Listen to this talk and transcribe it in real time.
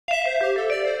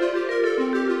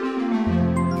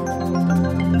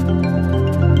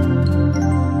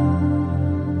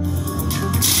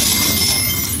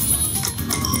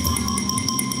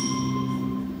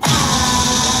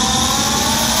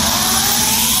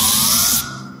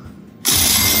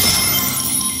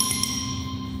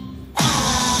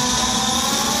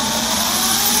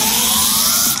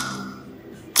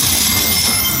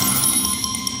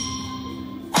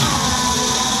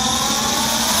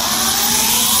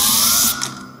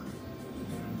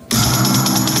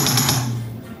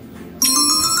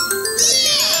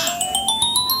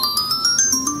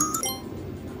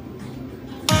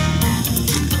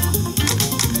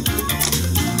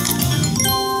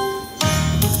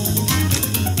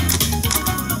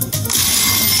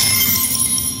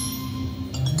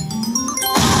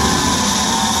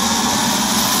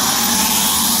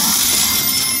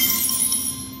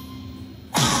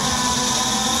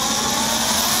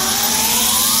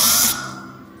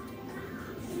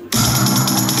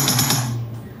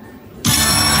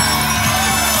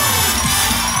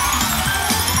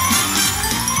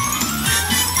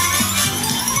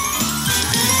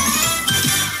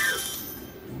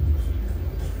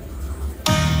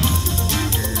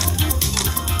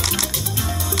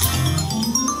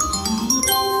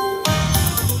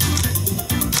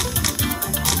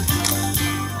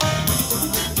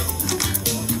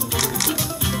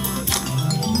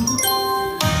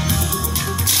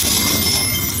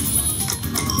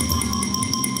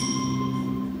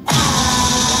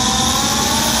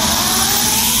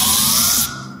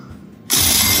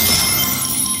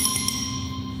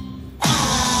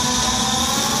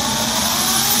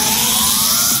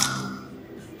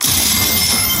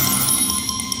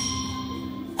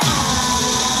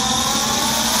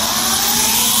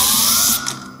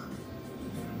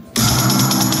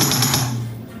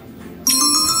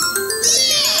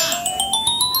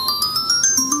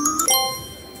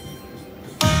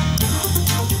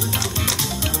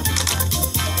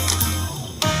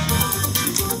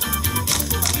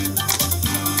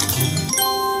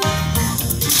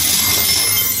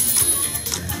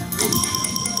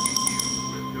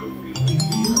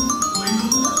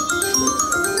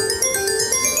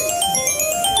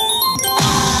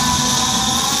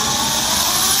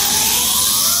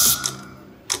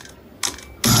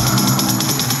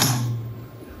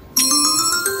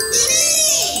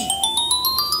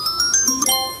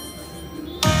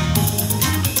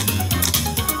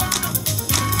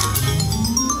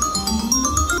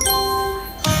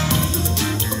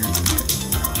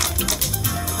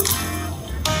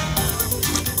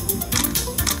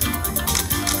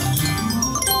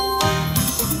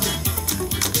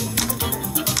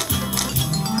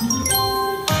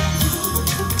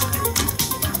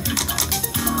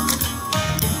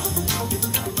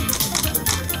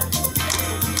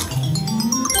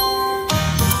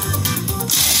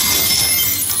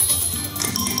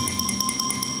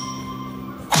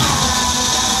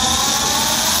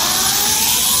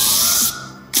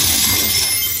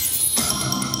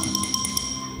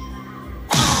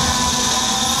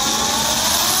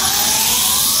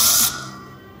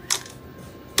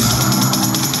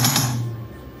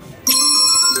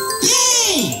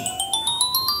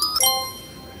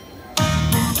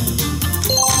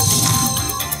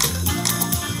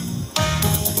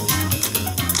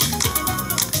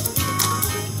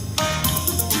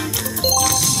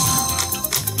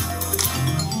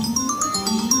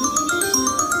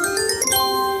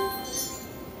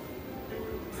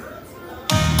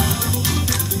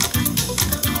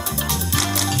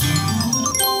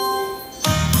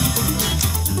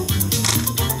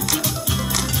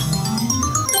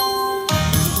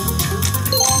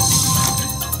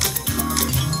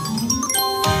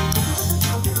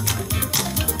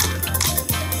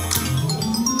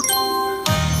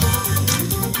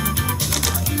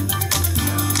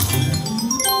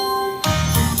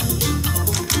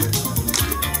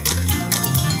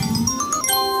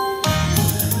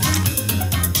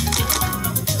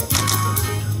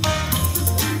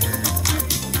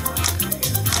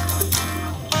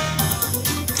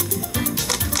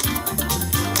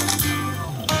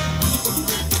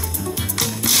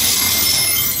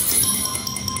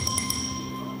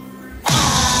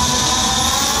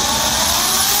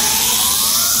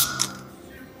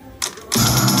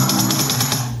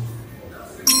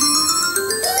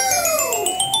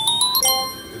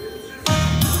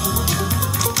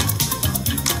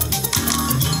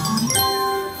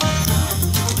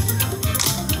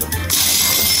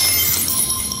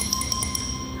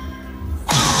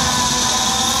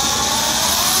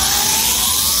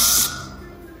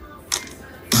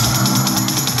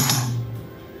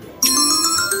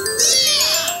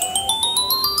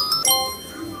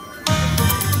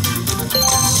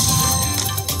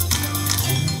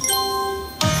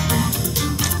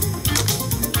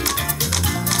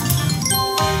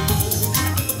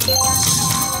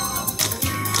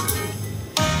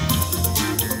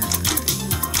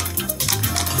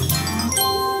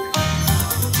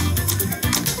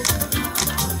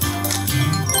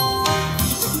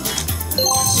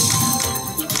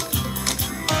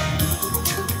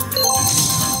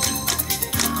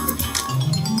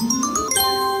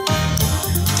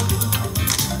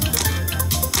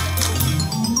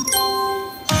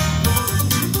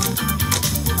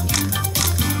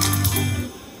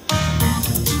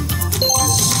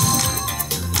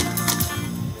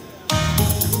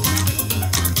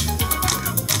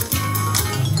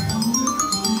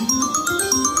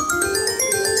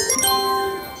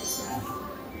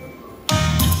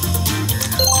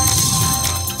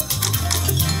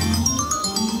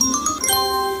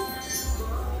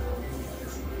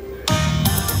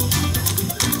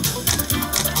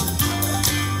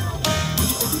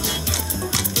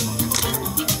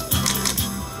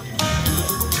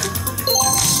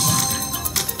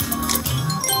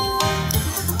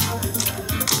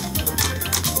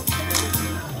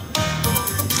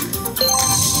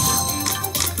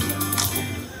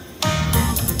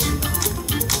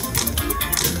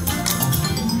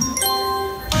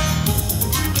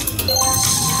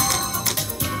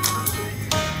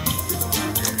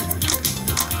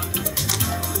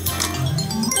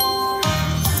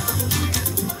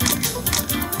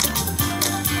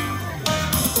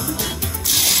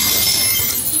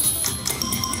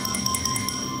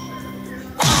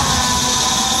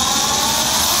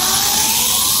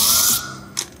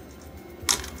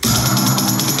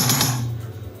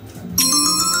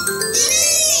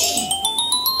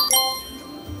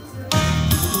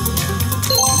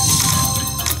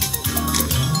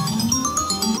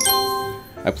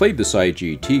I played this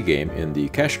IGT game in the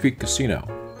Cache Creek Casino.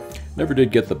 Never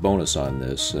did get the bonus on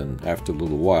this, and after a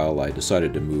little while I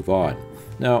decided to move on.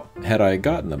 Now, had I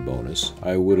gotten the bonus,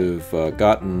 I would have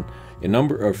gotten a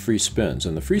number of free spins,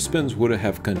 and the free spins would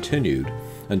have continued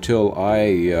until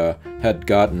I had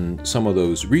gotten some of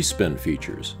those respin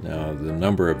features. Now, the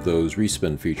number of those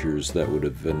respin features that would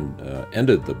have been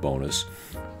ended the bonus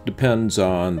depends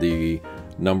on the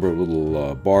number of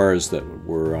little bars that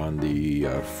were on the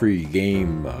free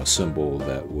game symbol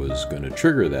that was going to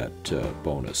trigger that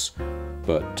bonus.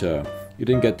 But you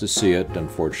didn't get to see it,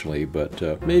 unfortunately,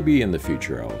 but maybe in the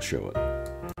future I'll show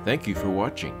it. Thank you for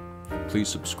watching. Please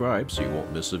subscribe so you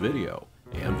won't miss a video,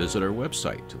 and visit our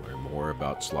website to learn more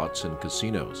about slots and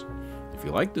casinos. If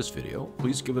you like this video,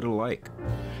 please give it a like,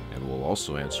 and we'll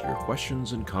also answer your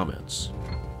questions and comments.